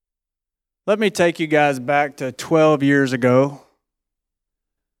Let me take you guys back to 12 years ago.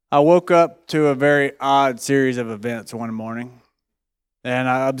 I woke up to a very odd series of events one morning, and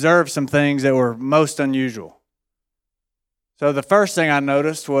I observed some things that were most unusual. So the first thing I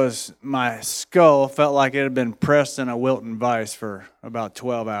noticed was my skull felt like it had been pressed in a Wilton vise for about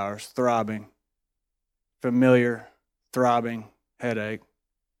 12 hours, throbbing, familiar, throbbing headache.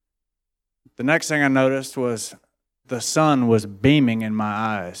 The next thing I noticed was the sun was beaming in my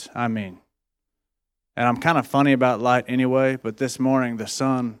eyes. And I'm kind of funny about light anyway, but this morning the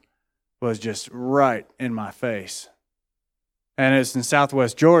sun was just right in my face. And it's in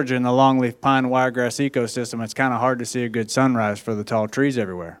southwest Georgia in the longleaf pine wiregrass ecosystem. It's kind of hard to see a good sunrise for the tall trees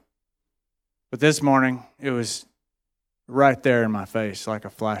everywhere. But this morning, it was right there in my face like a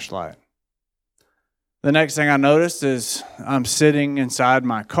flashlight. The next thing I noticed is I'm sitting inside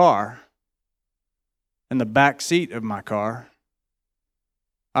my car, in the back seat of my car.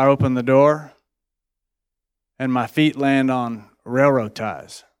 I open the door, and my feet land on railroad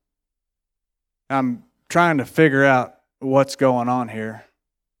ties. I'm trying to figure out what's going on here.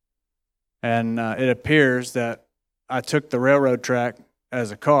 And it appears that I took the railroad track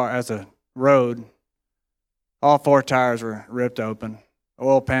as a road. All four tires were ripped open.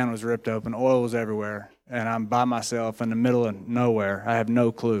 Oil pan was ripped open. Oil was everywhere. And I'm by myself in the middle of nowhere. I have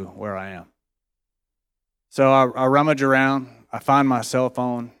no clue where I am. So I rummage around. I find my cell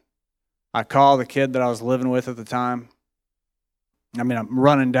phone. I call the kid that I was living with at the time. I'm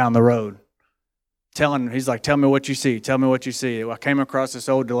running down the road. He's like, tell me what you see. Tell me what you see. I came across this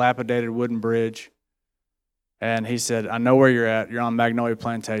old dilapidated wooden bridge. And he said, I know where you're at. You're on Magnolia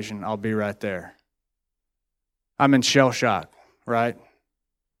Plantation. I'll be right there. I'm in shell shock, right?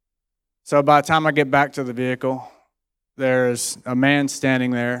 So by the time I get back to the vehicle, there's a man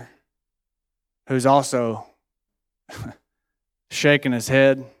standing there who's also shaking his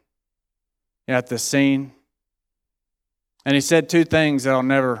head at the scene. And he said two things that I'll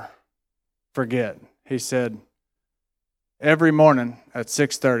never forget. He said, every morning at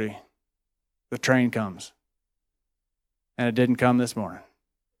 6:30, the train comes. And it didn't come this morning.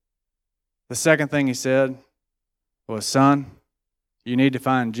 The second thing he said was, son, you need to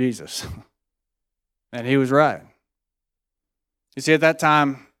find Jesus. And he was right. You see, at that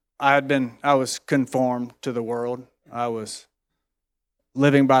time, I was conformed to the world. I was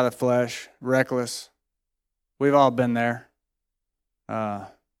living by the flesh, reckless. We've all been there.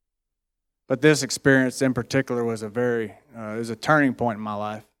 But this experience in particular was it was a turning point in my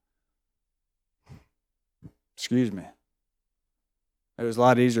life. Excuse me. It was a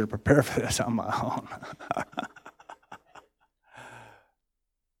lot easier to prepare for this on my own.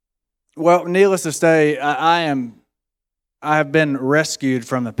 Well, needless to say, I have been rescued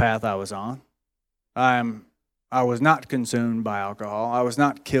from the path I was on. I was not consumed by alcohol. I was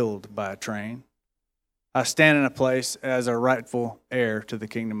not killed by a train. I stand in a place as a rightful heir to the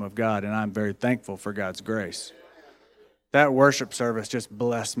kingdom of God, and I'm very thankful for God's grace. That worship service just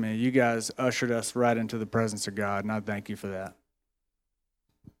blessed me. You guys ushered us right into the presence of God, and I thank you for that.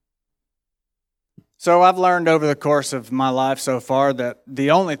 So I've learned over the course of my life so far that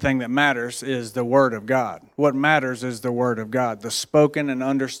the only thing that matters is the Word of God. What matters is the Word of God, the spoken and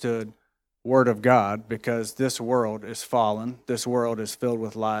understood Word of God, because this world is fallen. This world is filled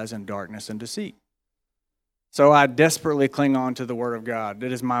with lies and darkness and deceit. So I desperately cling on to the Word of God.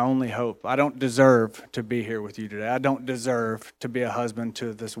 It is my only hope. I don't deserve to be here with you today. I don't deserve to be a husband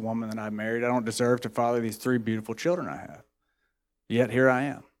to this woman that I married. I don't deserve to father these three beautiful children I have. Yet here I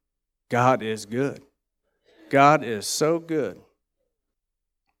am. God is good. God is so good.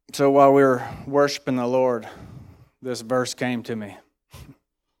 So while we were worshiping the Lord, this verse came to me.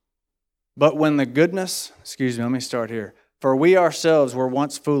 But when the goodness, let me start here. For we ourselves were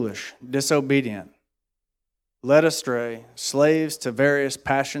once foolish, disobedient, led astray, slaves to various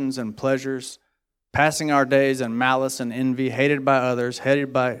passions and pleasures, passing our days in malice and envy, hated by others,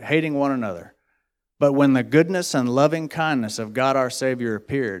 hating one another. But when the goodness and loving kindness of God our Savior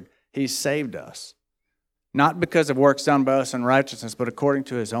appeared, He saved us, not because of works done by us in righteousness, but according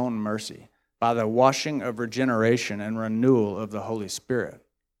to His own mercy, by the washing of regeneration and renewal of the Holy Spirit.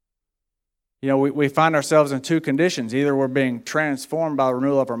 We find ourselves in two conditions. Either we're being transformed by the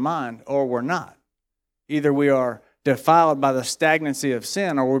renewal of our mind, or we're not. Either we are defiled by the stagnancy of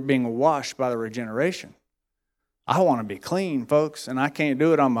sin, or we're being washed by the regeneration. I want to be clean, folks, and I can't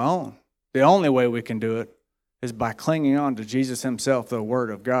do it on my own. The only way we can do it is by clinging on to Jesus Himself, the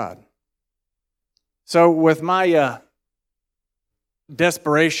Word of God. So with my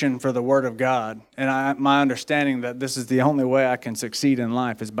desperation for the Word of God, and my understanding that this is the only way I can succeed in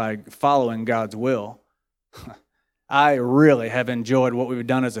life is by following God's will, I really have enjoyed what we've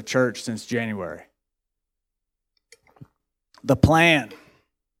done as a church since January. The plan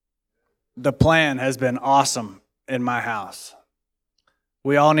has been awesome in my house.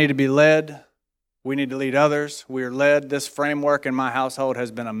 We all need to be led. We need to lead others. We are led. This framework in my household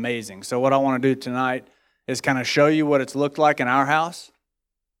has been amazing. So what I want to do tonight is kind of show you what it's looked like in our house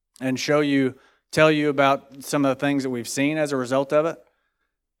and tell you about some of the things that we've seen as a result of it.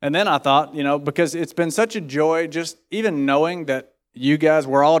 And then I thought, because it's been such a joy just even knowing that you guys,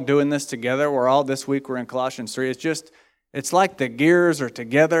 we're all doing this together. This week we're in Colossians 3. It's like the gears are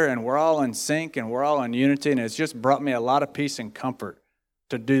together and we're all in sync and we're all in unity. And it's just brought me a lot of peace and comfort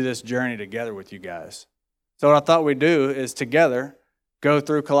to do this journey together with you guys. So what I thought we'd do is together go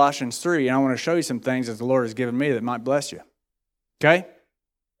through Colossians 3, and I want to show you some things that the Lord has given me that might bless you. Okay?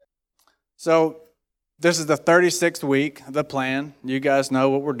 So this is the 36th week, the plan. You guys know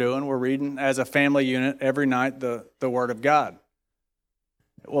what we're doing. We're reading as a family unit every night the Word of God.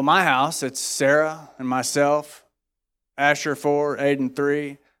 Well, my house, it's Sarah and myself, Asher 4, Aiden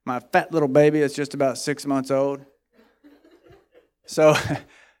 3, my fat little baby that's just about 6 months old. So,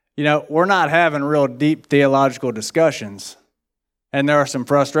 we're not having real deep theological discussions, and there are some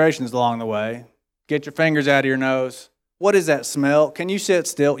frustrations along the way. Get your fingers out of your nose. What is that smell? Can you sit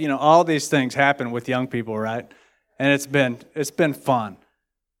still? All these things happen with young people, right? And it's been fun.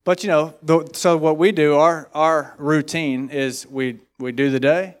 But, so what we do, our routine is we do the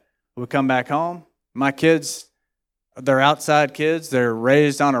day, we come back home. My kids, they're outside kids. They're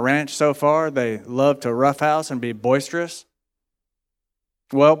raised on a ranch so far. They love to roughhouse and be boisterous.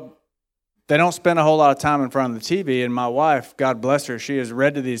 Well, they don't spend a whole lot of time in front of the TV, and my wife, God bless her, she has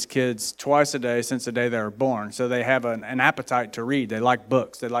read to these kids twice a day since the day they were born. So they have an appetite to read. They like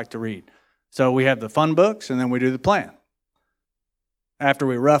books. They like to read. So we have the fun books, and then we do the plan. After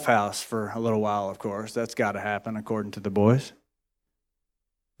we roughhouse for a little while, of course. That's got to happen according to the boys.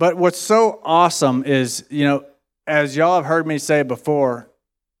 But what's so awesome is, as y'all have heard me say before,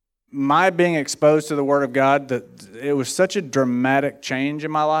 my being exposed to the Word of God, that it was such a dramatic change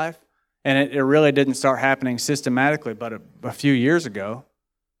in my life, and it really didn't start happening systematically but a few years ago.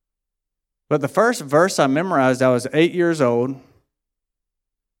 But the first verse I memorized, I was 8 years old,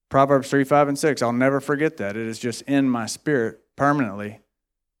 Proverbs 3, 5, and 6. I'll never forget that. It is just in my spirit permanently.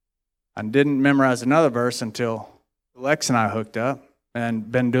 I didn't memorize another verse until Lex and I hooked up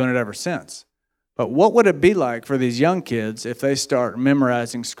and been doing it ever since. But what would it be like for these young kids if they start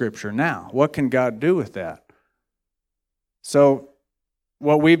memorizing Scripture now? What can God do with that? So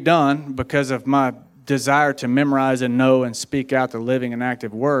what we've done, because of my desire to memorize and know and speak out the living and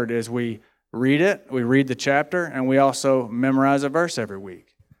active Word, is we read it, we read the chapter, and we also memorize a verse every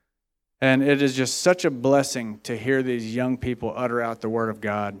week. And it is just such a blessing to hear these young people utter out the Word of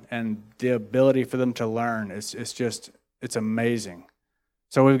God, and the ability for them to learn. It's amazing.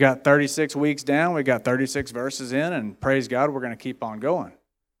 So we've got 36 weeks down, we've got 36 verses in, and praise God, we're going to keep on going.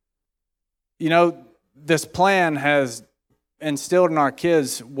 This plan has instilled in our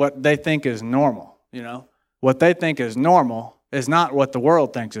kids what they think is normal, What they think is normal is not what the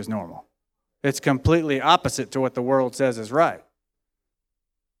world thinks is normal. It's completely opposite to what the world says is right.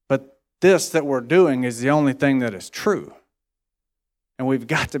 But this that we're doing is the only thing that is true. And we've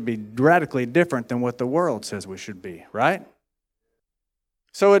got to be radically different than what the world says we should be, right?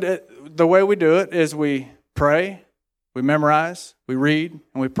 So the way we do it is we pray, we memorize, we read,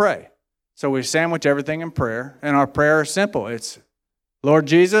 and we pray. So we sandwich everything in prayer, and our prayer is simple. It's, Lord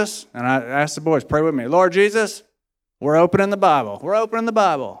Jesus, and I ask the boys, pray with me. Lord Jesus, we're opening the Bible. We're opening the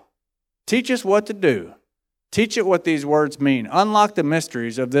Bible. Teach us what to do. Teach it what these words mean. Unlock the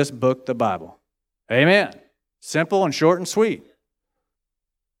mysteries of this book, the Bible. Amen. Simple and short and sweet.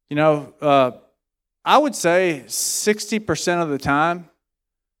 I would say 60% of the time,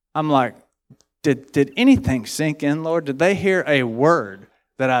 I'm like, did anything sink in, Lord? Did they hear a word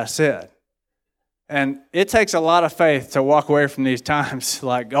that I said? And it takes a lot of faith to walk away from these times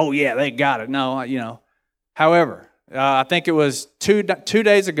like, oh, yeah, they got it. No, However, I think it was two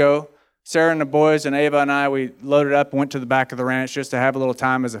days ago, Sarah and the boys and Ava and I, we loaded up and went to the back of the ranch just to have a little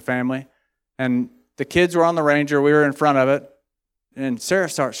time as a family. And the kids were on the Ranger. We were in front of it. And Sarah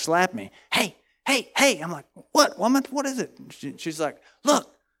starts slapping me. Hey. I'm like, what, woman? What is it? She's like,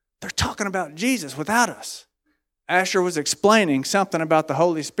 look, they're talking about Jesus without us. Asher was explaining something about the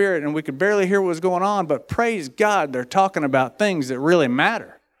Holy Spirit, and we could barely hear what was going on, but praise God, they're talking about things that really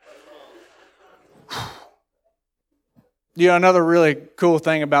matter. Another really cool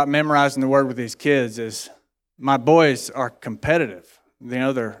thing about memorizing the Word with these kids is my boys are competitive.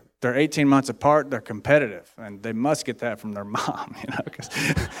 They're 18 months apart, they're competitive, and they must get that from their mom, 'cause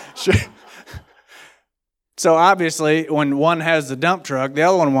So obviously, when one has the dump truck, the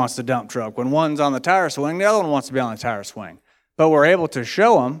other one wants the dump truck. When one's on the tire swing, the other one wants to be on the tire swing. But we're able to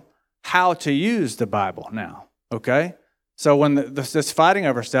show them how to use the Bible now, okay? So when this fighting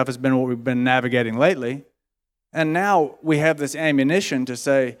over stuff has been what we've been navigating lately, and now we have this ammunition to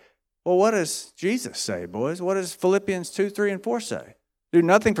say, well, what does Jesus say, boys? What does Philippians 2, 3, and 4 say? Do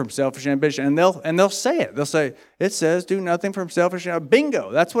nothing from selfish ambition. And they'll say it. They'll say, it says, do nothing from selfish ambition.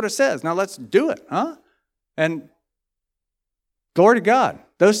 Bingo, that's what it says. Now let's do it, huh? And glory to God.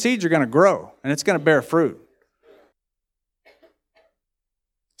 Those seeds are going to grow, and it's going to bear fruit.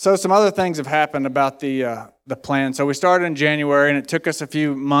 So some other things have happened about the plan. So we started in January, and it took us a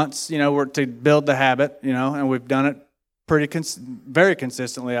few months, to build the habit, and we've done it very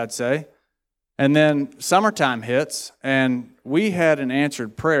consistently, I'd say. And then summertime hits, and we had an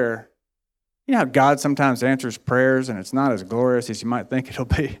answered prayer. You know how God sometimes answers prayers, and it's not as glorious as you might think it'll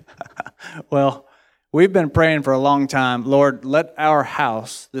be? Well, we've been praying for a long time, Lord, let our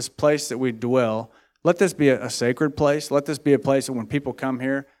house, this place that we dwell, let this be a sacred place. Let this be a place that when people come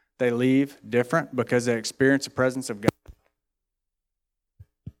here, they leave different because they experience the presence of God.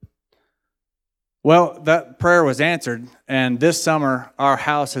 Well, that prayer was answered, and this summer, our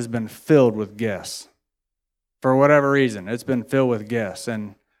house has been filled with guests. For whatever reason, it's been filled with guests,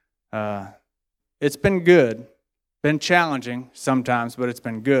 and it's been good, been challenging sometimes, but it's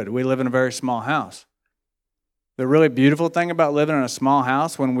been good. We live in a very small house. The really beautiful thing about living in a small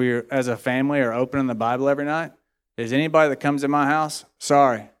house when we, as a family, are opening the Bible every night is anybody that comes in my house,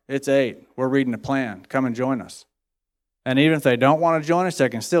 sorry, it's 8. We're reading the plan. Come and join us. And even if they don't want to join us, they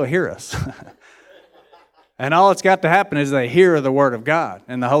can still hear us. And all that's got to happen is they hear the Word of God,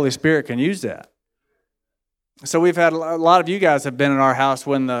 and the Holy Spirit can use that. So we've had a lot of you guys have been in our house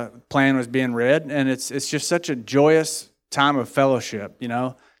when the plan was being read, and it's just such a joyous time of fellowship,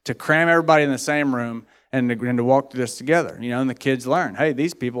 to cram everybody in the same room and to walk through this together, and the kids learn, hey,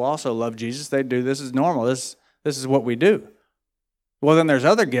 these people also love Jesus. They do. This is normal. This is what we do. Well, then there's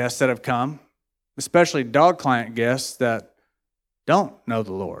other guests that have come, especially dog client guests that don't know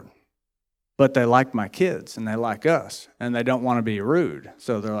the Lord. But they like my kids, and they like us, and they don't want to be rude.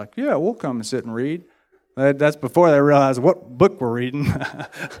 So they're like, yeah, we'll come and sit and read. That's before they realize what book we're reading.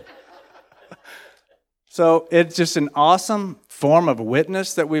 So it's just an awesome form of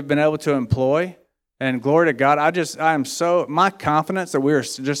witness that we've been able to employ. And glory to God, my confidence that we were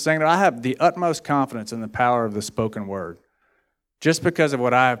just saying, that I have the utmost confidence in the power of the spoken word, just because of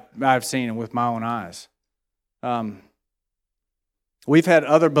what I've seen with my own eyes. We've had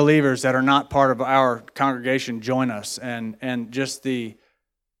other believers that are not part of our congregation join us, and just the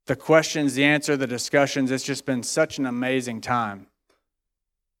questions, the answer, the discussions, it's just been such an amazing time.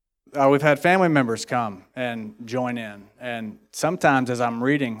 We've had family members come and join in, and sometimes as I'm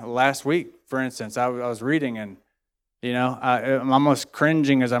reading, last week, for instance, I was reading, and I'm almost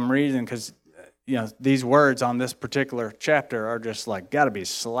cringing as I'm reading because these words on this particular chapter are just like got to be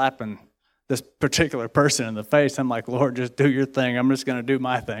slapping this particular person in the face. I'm like, Lord, just do your thing. I'm just going to do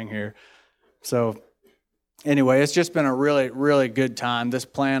my thing here. So anyway, it's just been a really, really good time. This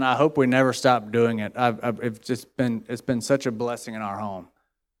plan, I hope we never stop doing it. It's been such a blessing in our home.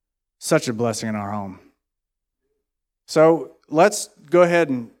 Such a blessing in our home. So let's go ahead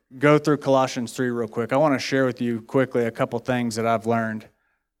and go through Colossians 3 real quick. I want to share with you quickly a couple things that I've learned.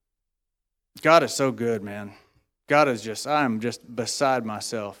 God is so good, man. I am just beside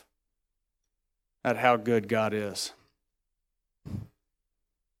myself at how good God is.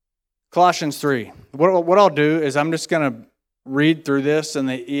 Colossians 3. What I'll do is I'm just going to read through this in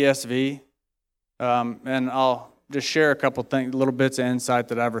the ESV, and I'll just share a couple things, little bits of insight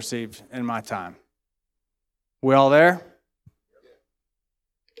that I've received in my time. We all there?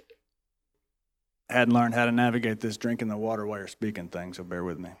 I hadn't learned how to navigate this drinking the water while you're speaking thing, so bear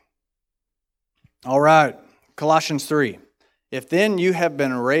with me. All right, Colossians 3. If then you have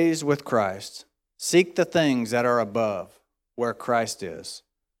been raised with Christ, seek the things that are above, where Christ is,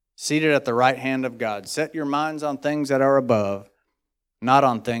 seated at the right hand of God. Set your minds on things that are above, not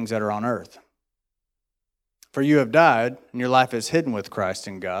on things that are on earth. For you have died, and your life is hidden with Christ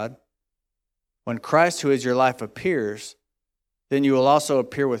in God. When Christ, who is your life, appears, then you will also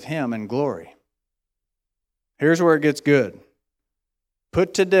appear with him in glory. Here's where it gets good.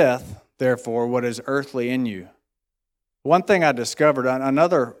 Put to death, therefore, what is earthly in you. One thing I discovered,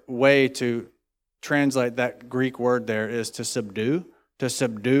 another way to translate that Greek word there is to subdue. To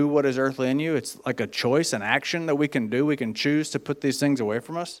subdue what is earthly in you. It's like a choice, an action that we can do. We can choose to put these things away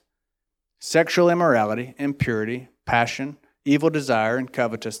from us. Sexual immorality, impurity, passion, evil desire, and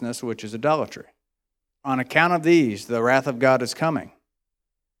covetousness, which is idolatry. On account of these, the wrath of God is coming.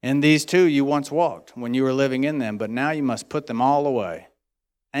 In these too you once walked when you were living in them, but now you must put them all away.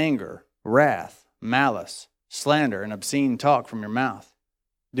 Anger, wrath, malice, slander, and obscene talk from your mouth.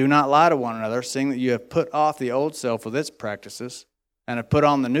 Do not lie to one another, seeing that you have put off the old self with its practices, and have put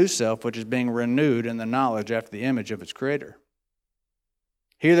on the new self, which is being renewed in the knowledge after the image of its creator.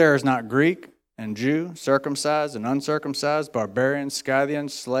 Here there is not Greek and Jew, circumcised and uncircumcised, barbarian, Scythian,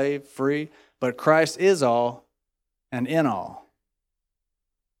 slave, free, but Christ is all and in all.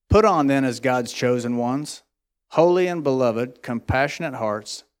 Put on then as God's chosen ones, holy and beloved, compassionate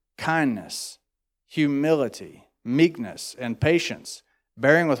hearts, kindness, humility, meekness, and patience,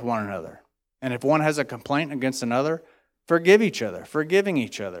 bearing with one another. And if one has a complaint against another, forgive each other, forgiving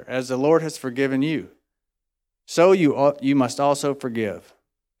each other, as the Lord has forgiven you. So you must also forgive.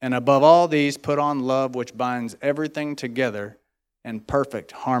 And above all these, put on love, which binds everything together in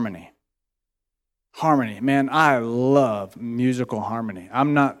perfect harmony. Harmony. Man, I love musical harmony.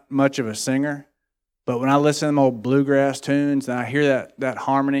 I'm not much of a singer, but when I listen to them old bluegrass tunes and I hear that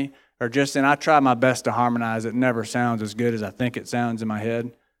harmony, and I try my best to harmonize, it never sounds as good as I think it sounds in my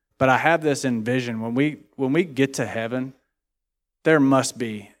head. But I have this envision, when we get to heaven, there must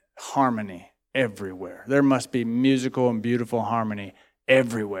be harmony everywhere. There must be musical and beautiful harmony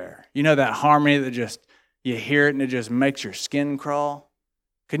everywhere. You know that harmony that just, you hear it and it just makes your skin crawl?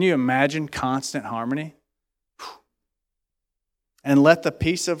 Can you imagine constant harmony? And let the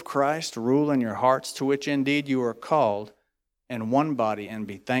peace of Christ rule in your hearts, to which indeed you are called, in one body, and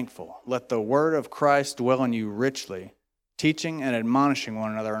be thankful. Let the word of Christ dwell in you richly, teaching and admonishing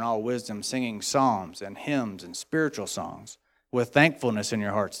one another in all wisdom, singing psalms and hymns and spiritual songs, with thankfulness in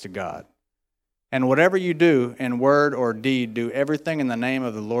your hearts to God. And whatever you do in word or deed, do everything in the name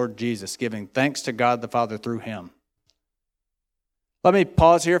of the Lord Jesus, giving thanks to God the Father through him. Let me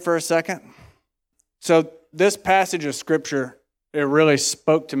pause here for a second. So this passage of Scripture, it really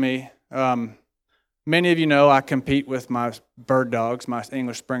spoke to me. Many of you know I compete with my bird dogs, my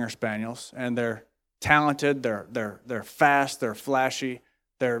English Springer Spaniels, and they're talented, they're fast, they're flashy,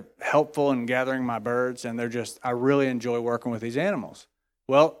 they're helpful in gathering my birds, and I really enjoy working with these animals.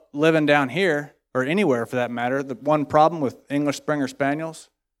 Well, living down here, or anywhere for that matter, the one problem with English Springer Spaniels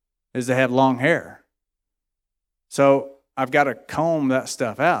is they have long hair. So I've got to comb that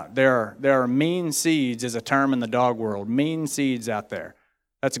stuff out. There are mean seeds, is a term in the dog world, mean seeds out there.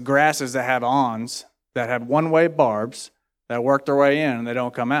 That's grasses that have awns, that have one-way barbs, that work their way in and they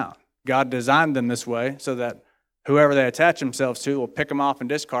don't come out. God designed them this way so that whoever they attach themselves to will pick them off and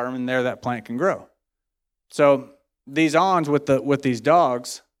discard them, and there that plant can grow. So these awns with these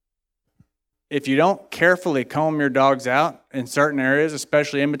dogs, if you don't carefully comb your dogs out in certain areas,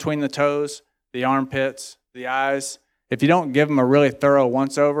 especially in between the toes, the armpits, the eyes, if you don't give them a really thorough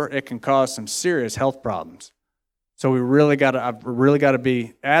once-over, it can cause some serious health problems. So I've really got to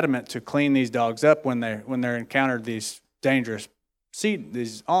be adamant to clean these dogs up when they're encountered these dangerous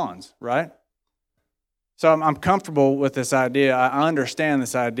these awns, right? So I'm comfortable with this idea. I understand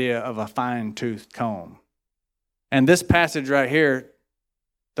this idea of a fine-toothed comb. And this passage right here,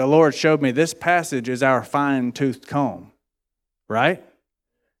 the Lord showed me this passage is our fine-toothed comb, right?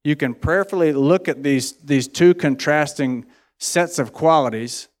 You can prayerfully look at these two contrasting sets of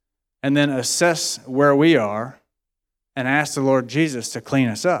qualities and then assess where we are and ask the Lord Jesus to clean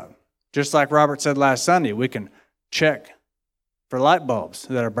us up. Just like Robert said last Sunday, we can check for light bulbs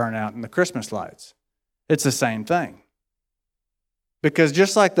that are burnt out in the Christmas lights. It's the same thing. Because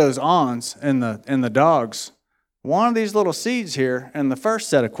just like those awns in the dogs, one of these little seeds here in the first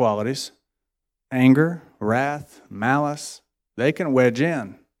set of qualities, anger, wrath, malice, they can wedge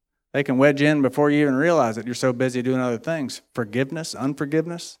in. They can wedge in before you even realize it. You're so busy doing other things. Forgiveness,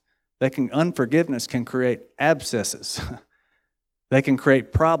 unforgiveness. Unforgiveness can create abscesses. They can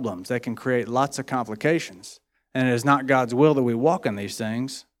create problems. They can create lots of complications. And it is not God's will that we walk in these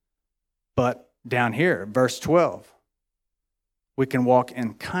things. But down here, verse 12, we can walk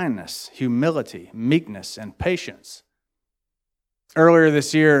in kindness, humility, meekness, and patience. Earlier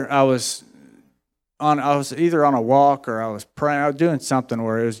this year, I was either on a walk or I was praying. I was doing something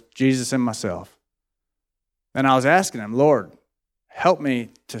where it was Jesus and myself. And I was asking him, Lord, help me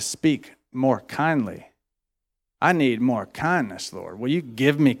to speak more kindly. I need more kindness, Lord. Will you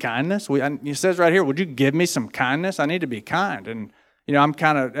give me kindness? It says right here, would you give me some kindness? I need to be kind. And, I'm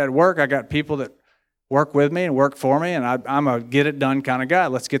kind of at work. I got people that work with me and work for me, and I'm a get-it-done kind of guy.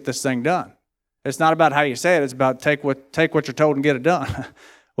 Let's get this thing done. It's not about how you say it. It's about take what you're told and get it done.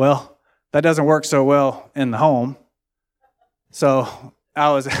 Well, that doesn't work so well in the home. So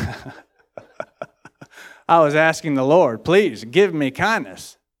I was asking the Lord, please give me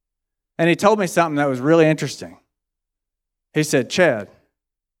kindness. And he told me something that was really interesting. He said, Chad,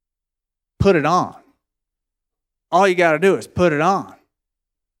 put it on. All you got to do is put it on.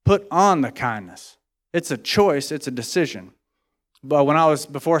 Put on the kindness. It's a choice. It's a decision. But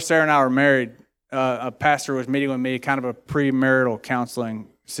before Sarah and I were married, a pastor was meeting with me, kind of a premarital counseling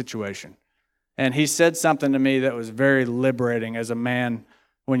situation. And he said something to me that was very liberating as a man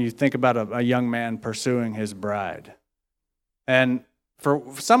when you think about a young man pursuing his bride. And for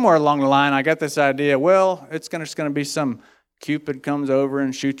somewhere along the line, I got this idea, well, it's just going to be some Cupid comes over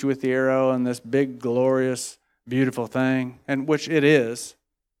and shoots you with the arrow and this big, glorious, beautiful thing, and which it is.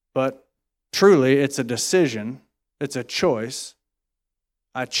 But truly, it's a decision. It's a choice.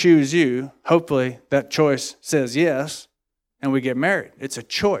 I choose you. Hopefully, that choice says yes, and we get married. It's a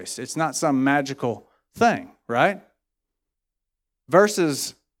choice. It's not some magical thing, right?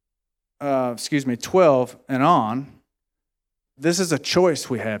 Verses, 12 and on, this is a choice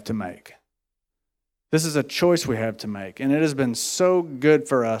we have to make. This is a choice we have to make. And it has been so good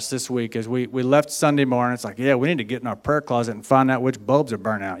for us this week as we left Sunday morning. It's like, yeah, we need to get in our prayer closet and find out which bulbs are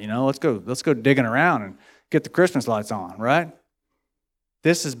burnt out. Let's go digging around and get the Christmas lights on, right?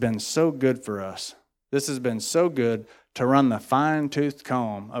 This has been so good for us. This has been so good to run the fine-toothed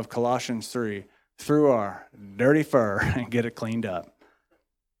comb of Colossians 3 through our dirty fur and get it cleaned up.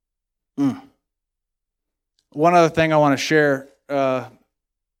 One other thing I want to share.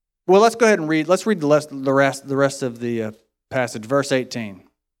 Well, let's go ahead and read. Let's read the rest of the passage. Verse 18.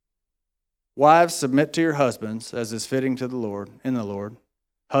 Wives, submit to your husbands as is fitting to the Lord, in the Lord.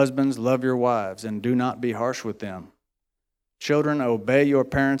 Husbands, love your wives and do not be harsh with them. Children, obey your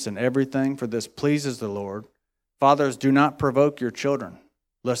parents in everything, for this pleases the Lord. Fathers, do not provoke your children,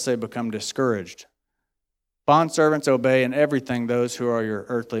 lest they become discouraged. Bondservants, obey in everything those who are your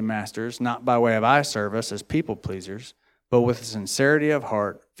earthly masters, not by way of eye service as people pleasers, but with sincerity of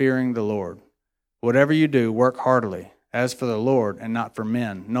heart, fearing the Lord. Whatever you do, work heartily, as for the Lord and not for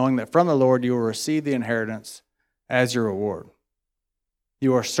men, knowing that from the Lord you will receive the inheritance as your reward.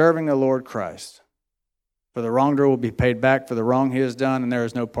 You are serving the Lord Christ. For the wrongdoer will be paid back for the wrong he has done, and there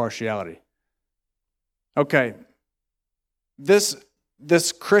is no partiality. Okay, this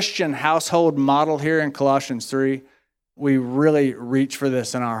Christian household model here in Colossians 3, we really reach for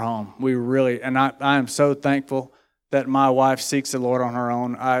this in our home. I am so thankful that my wife seeks the Lord on her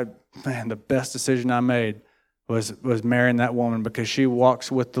own. The best decision I made was marrying that woman because she walks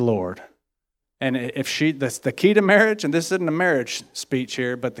with the Lord. And that's the key to marriage, and this isn't a marriage speech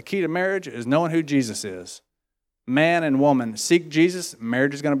here, but the key to marriage is knowing who Jesus is. Man and woman, seek Jesus,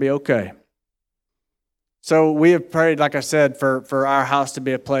 marriage is going to be okay. So we have prayed, like I said, for our house to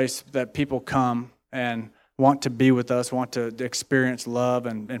be a place that people come and want to be with us, want to experience love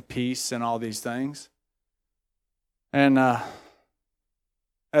and peace and all these things. And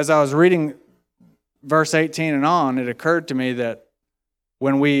as I was reading verse 18 and on, it occurred to me that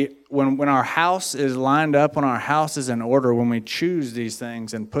when our house is lined up, when our house is in order, when we choose these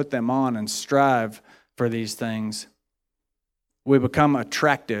things and put them on and strive for these things, we become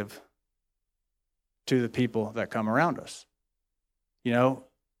attractive to the people that come around us.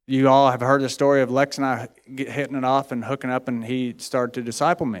 You all have heard the story of Lex and I hitting it off and hooking up, and he started to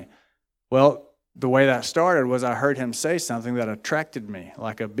disciple me. Well, the way that started was I heard him say something that attracted me,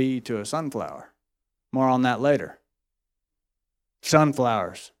 like a bee to a sunflower. More on that later.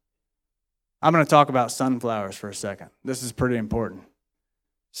 Sunflowers. I'm going to talk about sunflowers for a second. This is pretty important.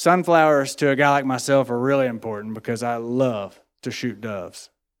 Sunflowers to a guy like myself are really important because I love to shoot doves.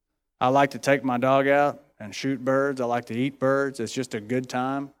 I like to take my dog out and shoot birds. I like to eat birds. It's just a good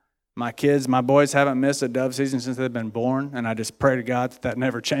time. My boys haven't missed a dove season since they've been born, and I just pray to God that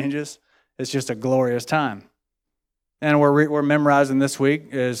never changes. It's just a glorious time. And we're memorizing this week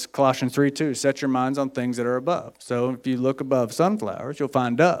is Colossians 3:2. Set your minds on things that are above. So if you look above sunflowers, you'll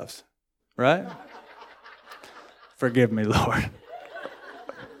find doves, right? Forgive me, Lord.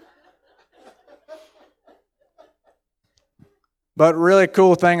 But really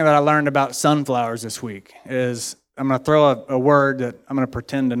cool thing that I learned about sunflowers this week is I'm going to throw a word that I'm going to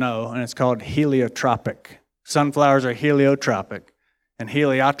pretend to know, and it's called heliotropic. Sunflowers are heliotropic, and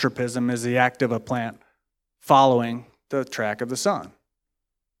heliotropism is the act of a plant following the track of the sun.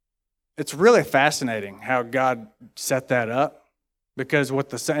 It's really fascinating how God set that up, because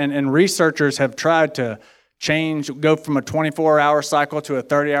and researchers have tried to go from a 24-hour cycle to a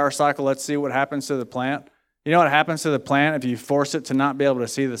 30-hour cycle. Let's see what happens to the plant. You know what happens to the plant if you force it to not be able to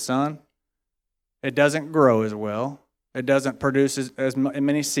see the sun? It doesn't grow as well. It doesn't produce as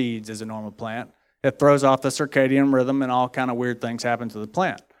many seeds as a normal plant. It throws off the circadian rhythm, and all kind of weird things happen to the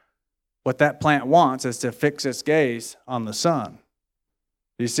plant. What that plant wants is to fix its gaze on the sun.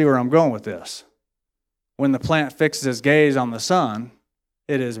 Do you see where I'm going with this? When the plant fixes its gaze on the sun,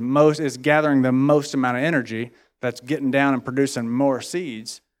 it's gathering the most amount of energy that's getting down and producing more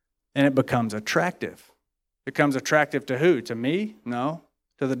seeds, and it becomes attractive. It becomes attractive to who? To me? No.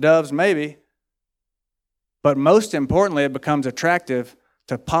 To the doves? Maybe. But most importantly, it becomes attractive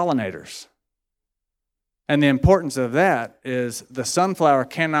to pollinators. And the importance of that is the sunflower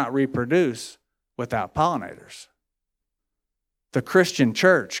cannot reproduce without pollinators. The Christian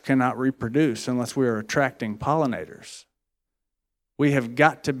church cannot reproduce unless we are attracting pollinators. We have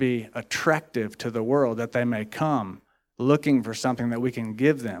got to be attractive to the world that they may come looking for something that we can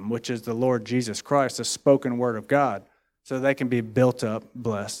give them, which is the Lord Jesus Christ, the spoken word of God, so they can be built up,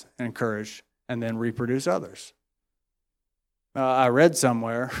 blessed, encouraged, and then reproduce others. I read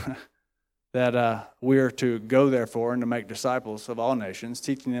somewhere that we are to go, therefore, and to make disciples of all nations,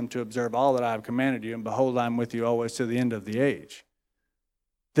 teaching them to observe all that I have commanded you, and behold, I am with you always to the end of the age.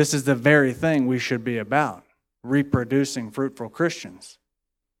 This is the very thing we should be about, reproducing fruitful Christians.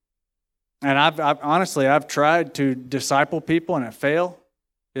 And I've tried to disciple people, and it failed.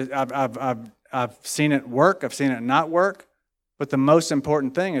 I've seen it work. I've seen it not work. But the most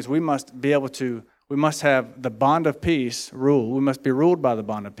important thing is we must have the bond of peace rule. We must be ruled by the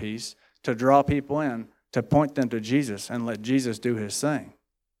bond of peace to draw people in, to point them to Jesus and let Jesus do his thing.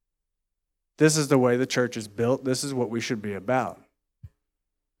 This is the way the church is built. This is what we should be about.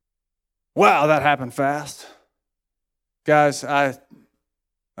 Wow, that happened fast. Guys, I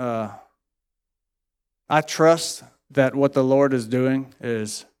trust that what the Lord is doing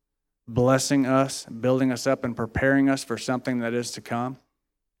is blessing us, building us up, and preparing us for something that is to come.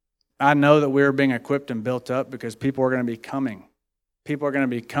 I know that we are being equipped and built up because people are going to be coming. People are going to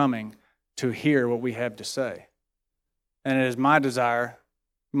be coming to hear what we have to say. And it is my desire,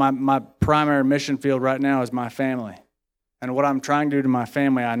 my primary mission field right now is my family. And what I'm trying to do to my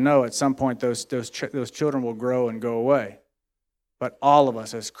family, I know at some point those children will grow and go away. But all of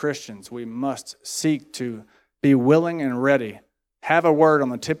us as Christians, we must seek to be willing and ready. Have a word on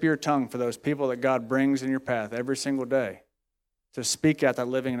the tip of your tongue for those people that God brings in your path every single day to speak out that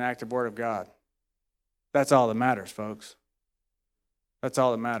living and active word of God. That's all that matters, folks. That's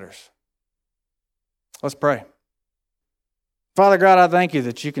all that matters. Let's pray. Father God, I thank you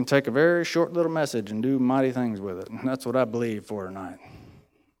that you can take a very short little message and do mighty things with it. And that's what I believe for tonight.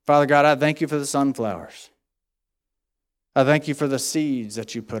 Father God, I thank you for the sunflowers. I thank you for the seeds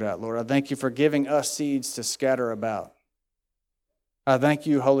that you put out, Lord. I thank you for giving us seeds to scatter about. I thank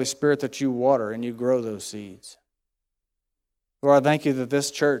you, Holy Spirit, that you water and you grow those seeds. Lord, I thank you that this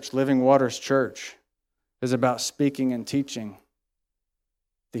church, Living Waters Church, is about speaking and teaching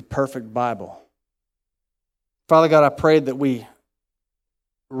the perfect Bible. Father God, I pray that we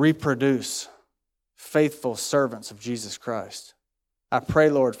reproduce faithful servants of Jesus Christ. I pray,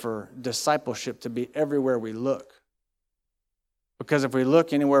 Lord, for discipleship to be everywhere we look. Because if we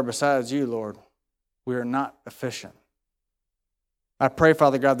look anywhere besides you, Lord, we are not efficient. I pray,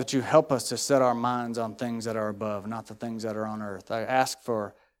 Father God, that you help us to set our minds on things that are above, not the things that are on earth. I ask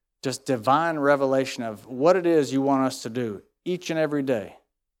for just divine revelation of what it is you want us to do each and every day,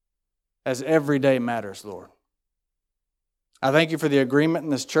 as every day matters, Lord. I thank you for the agreement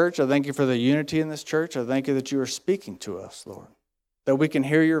in this church. I thank you for the unity in this church. I thank you that you are speaking to us, Lord, that we can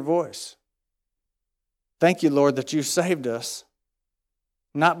hear your voice. Thank you, Lord, that you saved us,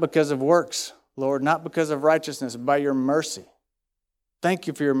 not because of works, Lord, not because of righteousness, but by your mercy. Thank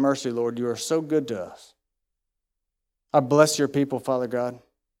you for your mercy, Lord. You are so good to us. I bless your people, Father God.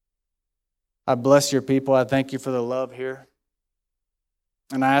 I bless your people. I thank you for the love here.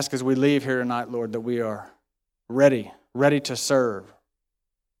 And I ask as we leave here tonight, Lord, that we are ready to serve,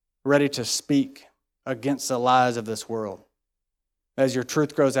 ready to speak against the lies of this world. As your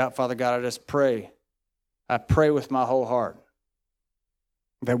truth goes out, Father God, I just pray. I pray with my whole heart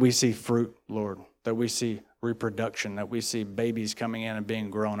that we see fruit, Lord, that we see reproduction, that we see babies coming in and being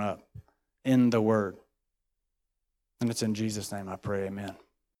grown up in the Word. And it's in Jesus' name I pray, amen.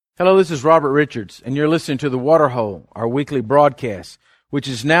 Hello, this is Robert Richards, and you're listening to The Waterhole, our weekly broadcast, which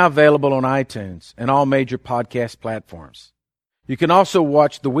is now available on iTunes and all major podcast platforms. You can also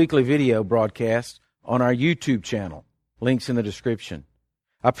watch the weekly video broadcast on our YouTube channel. Links in the description.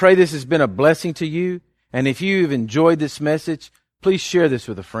 I pray this has been a blessing to you, and if you've enjoyed this message, please share this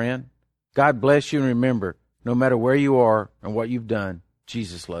with a friend. God bless you, and remember, no matter where you are and what you've done,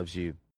 Jesus loves you.